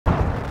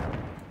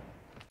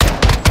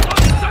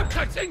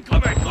Vortex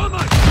incoming! Come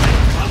on!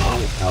 Come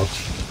on! Ouch.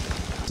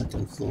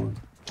 Second floor.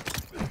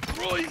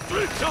 Throwing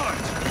flip charge!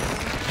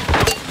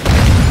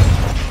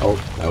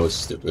 Oh, that was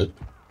stupid.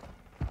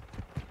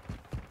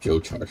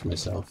 Joe charged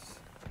myself.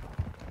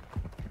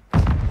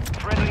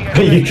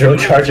 You Joe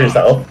charge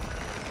yourself?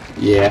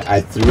 Yeah,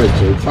 I threw a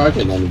Joe charge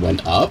and then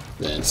went up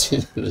and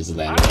just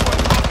landed.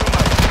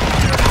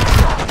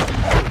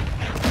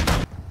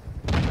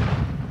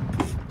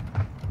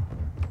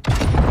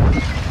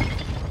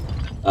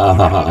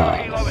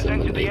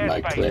 Simulate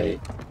my play.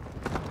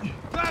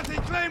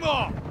 Planting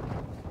Claymore!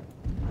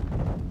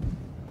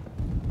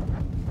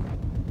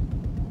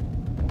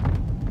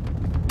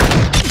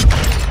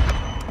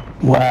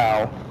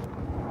 Wow.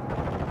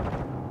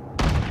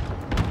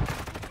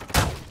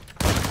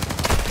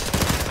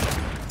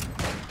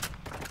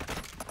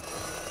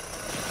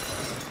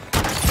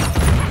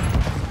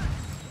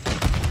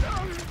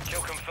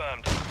 Kill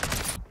confirmed.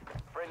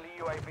 Friendly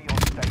UAV on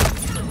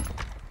station.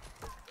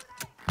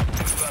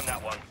 Confirm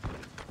that one.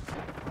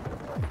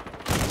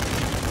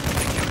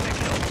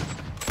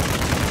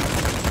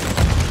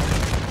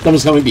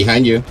 Someone's coming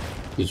behind you.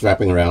 He's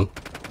wrapping around.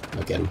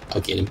 I'll get him.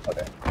 I'll get him.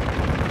 Okay.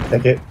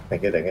 Thank you.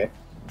 Thank you. Thank you.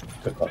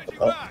 Good call. Good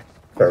call.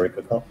 Very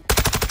good call.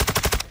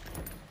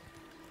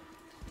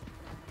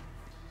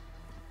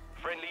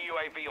 Friendly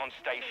UAV on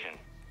station.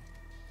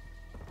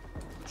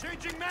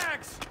 Changing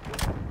mags!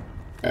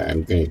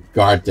 I'm gonna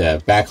guard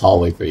the back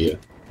hallway for you.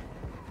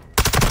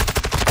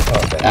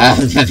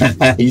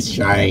 Okay. He's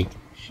trying.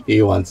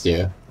 He wants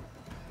you.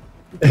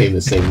 Came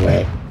the same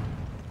way.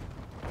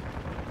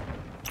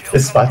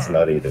 This spot's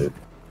nutty, dude.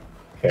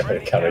 Here,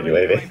 counter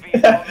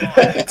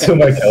UAV. 2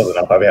 more kills and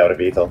I'll probably have a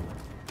beetle.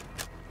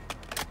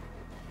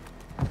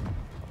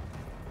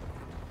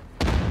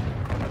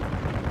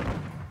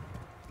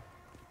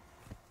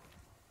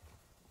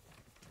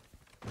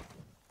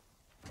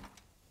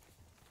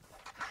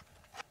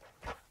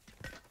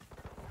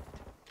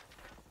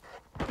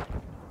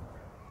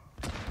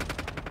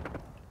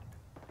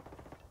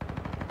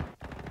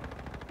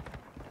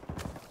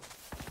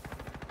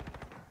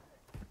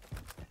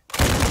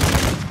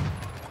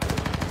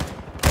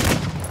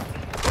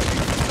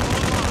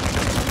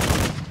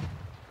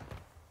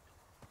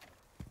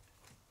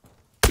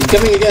 He's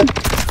coming again.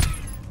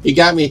 He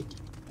got me.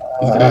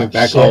 He's coming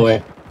back shit.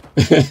 hallway.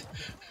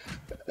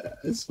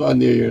 It's fun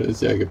near you. Let's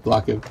see if I can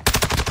block him.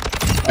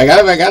 I got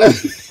him. I got him.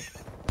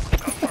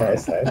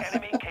 Nice, nice.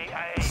 Enemy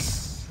KIA.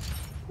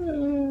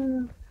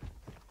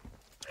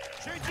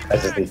 I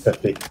just need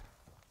 50.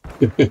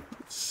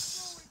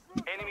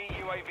 Enemy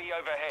UAV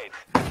overhead.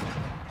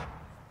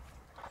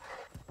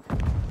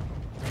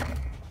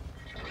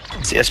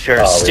 CSPR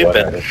Oh, is we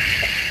stupid. won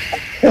Mission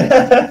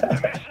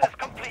is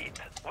complete.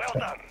 Well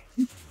done.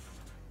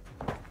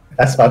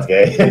 That spot's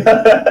gay.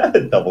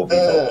 Double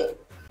beetle.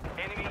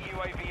 Enemy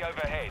UAV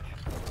overhead.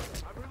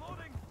 I'm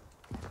reloading.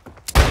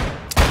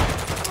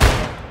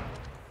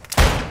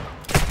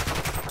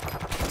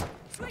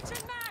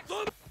 Switching max.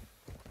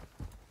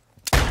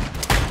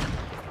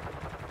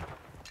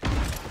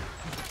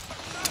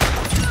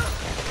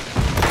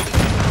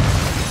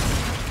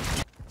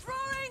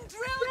 Throwing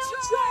drill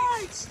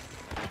charge.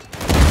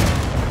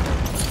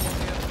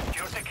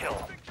 Secure the kill.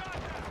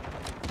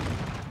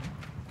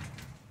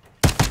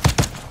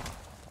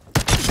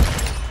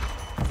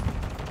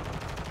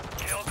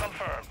 Kill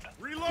confirmed.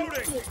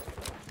 Reloading.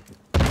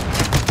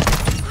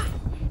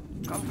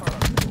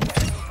 Confirmed.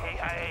 Enemy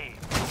AIA.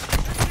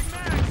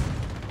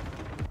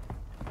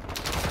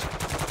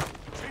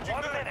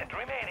 1 minute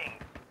remaining.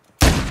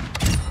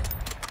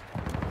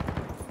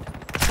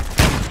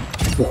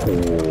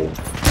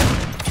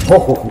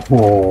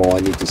 Oh, I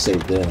need to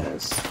save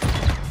this.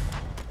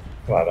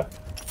 Wow.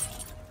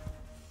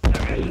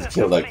 I just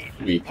killed like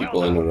 3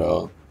 people in a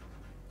row.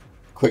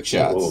 Quick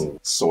shots, Ooh.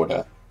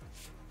 sorta.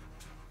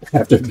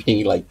 After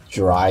being like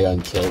dry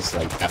on kills,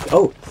 like after.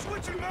 Oh!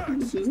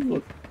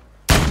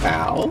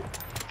 Ow!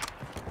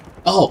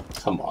 Oh,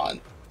 come on.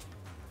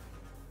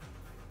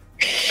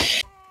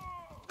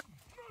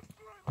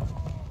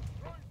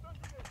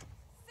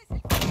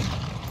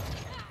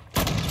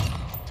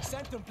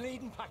 Sent them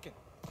bleeding packet.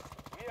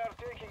 We are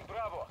taking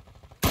Bravo.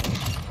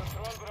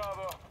 Control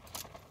Bravo.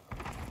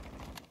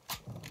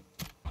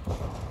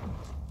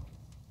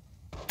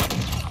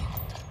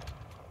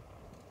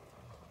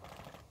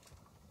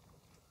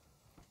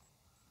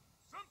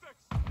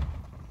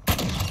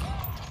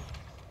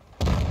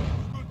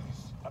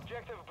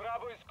 Objective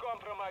Bravo is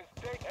compromised.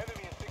 Take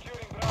enemy is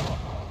securing Bravo.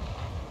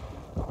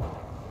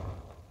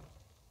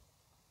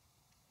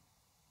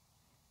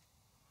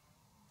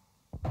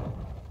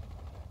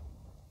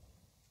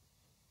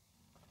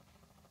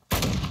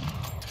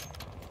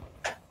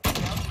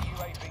 Counter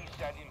UAV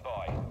standing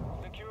by.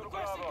 Secure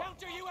Bravo.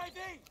 Counter UAV.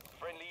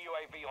 Friendly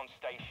UAV on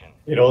station.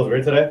 You know what's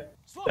weird today?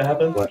 That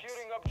happened?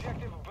 Securing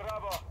objective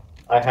Bravo.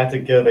 I had to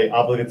give a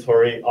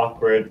obligatory,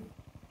 awkward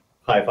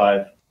high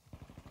five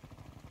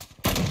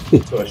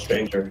to a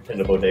stranger in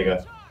the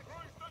bodega.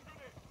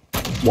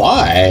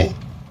 Why?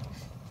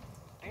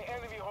 The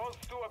enemy holds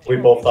 2 We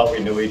both thought we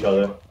knew each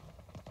other.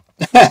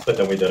 But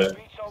then we did it.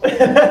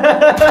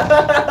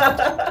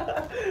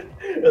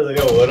 It was like,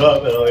 yo, what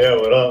up? And I'm like, yeah,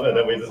 what up? And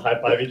then we just high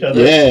five each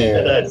other. Yeah.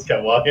 And then I just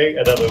kept walking.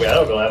 And then like, I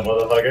don't know that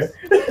motherfucker.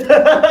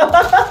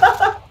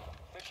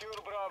 Secure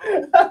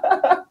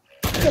Bravo.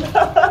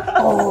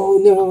 Oh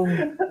no.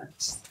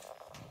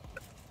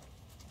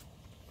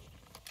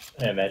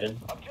 I imagine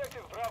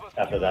Objective Bravo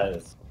after that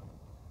is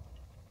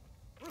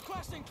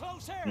requesting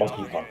close air.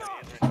 monkeypox.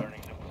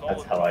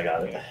 That's how I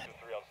got it.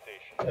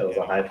 It was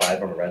a high five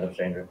from a random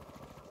stranger.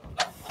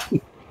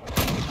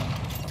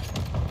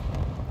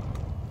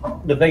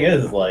 The thing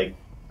is, like,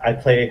 I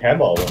play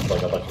handball with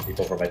like a bunch of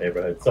people from my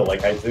neighborhood, so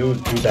like I do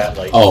that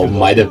like. Oh,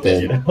 might have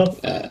been. You know?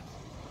 Yeah.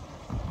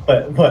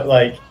 But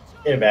like,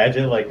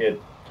 imagine like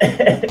it.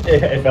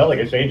 It felt like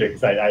a stranger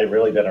because I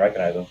really didn't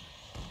recognize him.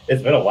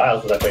 It's been a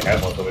while since I played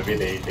handball, so maybe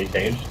they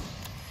changed.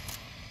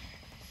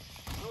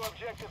 Two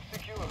objectives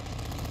secure.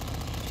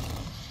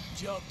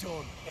 Job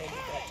done. End of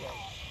that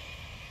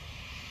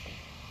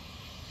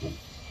day.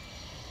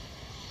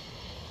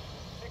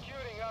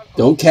 Securing Alpha.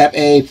 Don't cap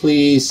A,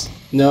 please.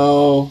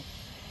 No.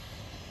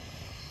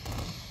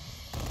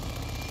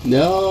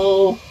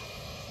 No.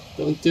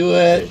 Don't do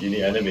it. You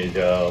need enemies,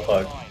 yo.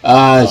 Fuck.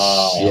 Ah,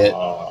 shit.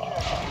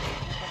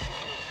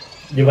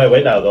 You might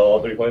win now though.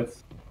 All 3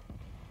 points.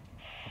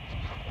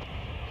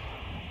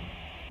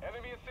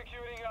 Enemy is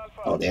securing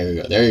Alpha. Oh, there we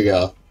go. There you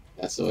go.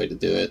 That's the way to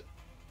do it.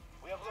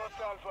 We have lost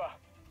Alpha.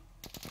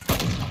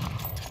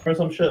 For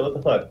some shit. What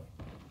the fuck?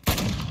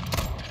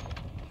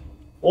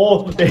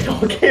 Oh, they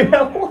all came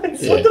at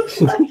once. Yeah. What the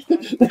fuck?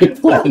 They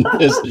planned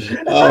this.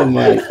 Oh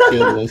my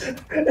goodness.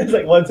 It's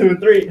like 1, 2,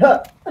 3.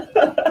 Huh.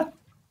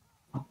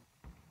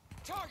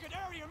 Target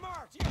area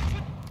marked.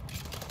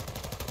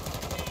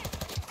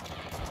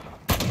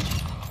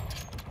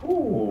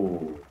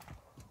 Ooh.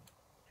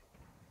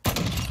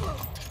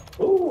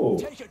 Ooh.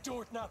 Take a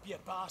dort nap, you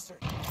bastard.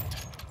 Ah,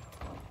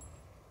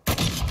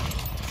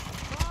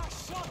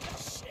 shot the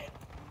shit.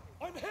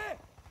 I'm hit.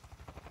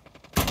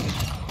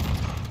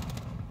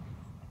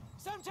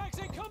 Semtex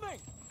incoming.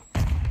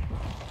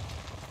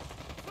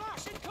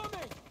 Flash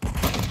incoming.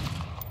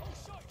 Oh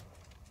shit.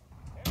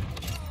 Enemy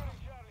firing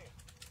Charlie.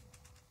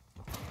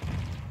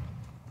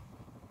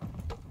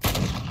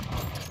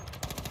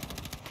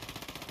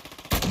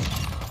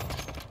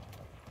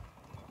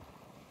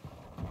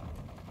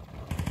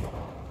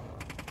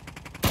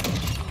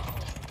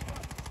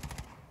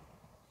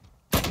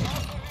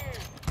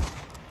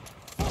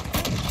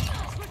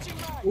 Switching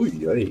mag. Ooh,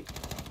 yay.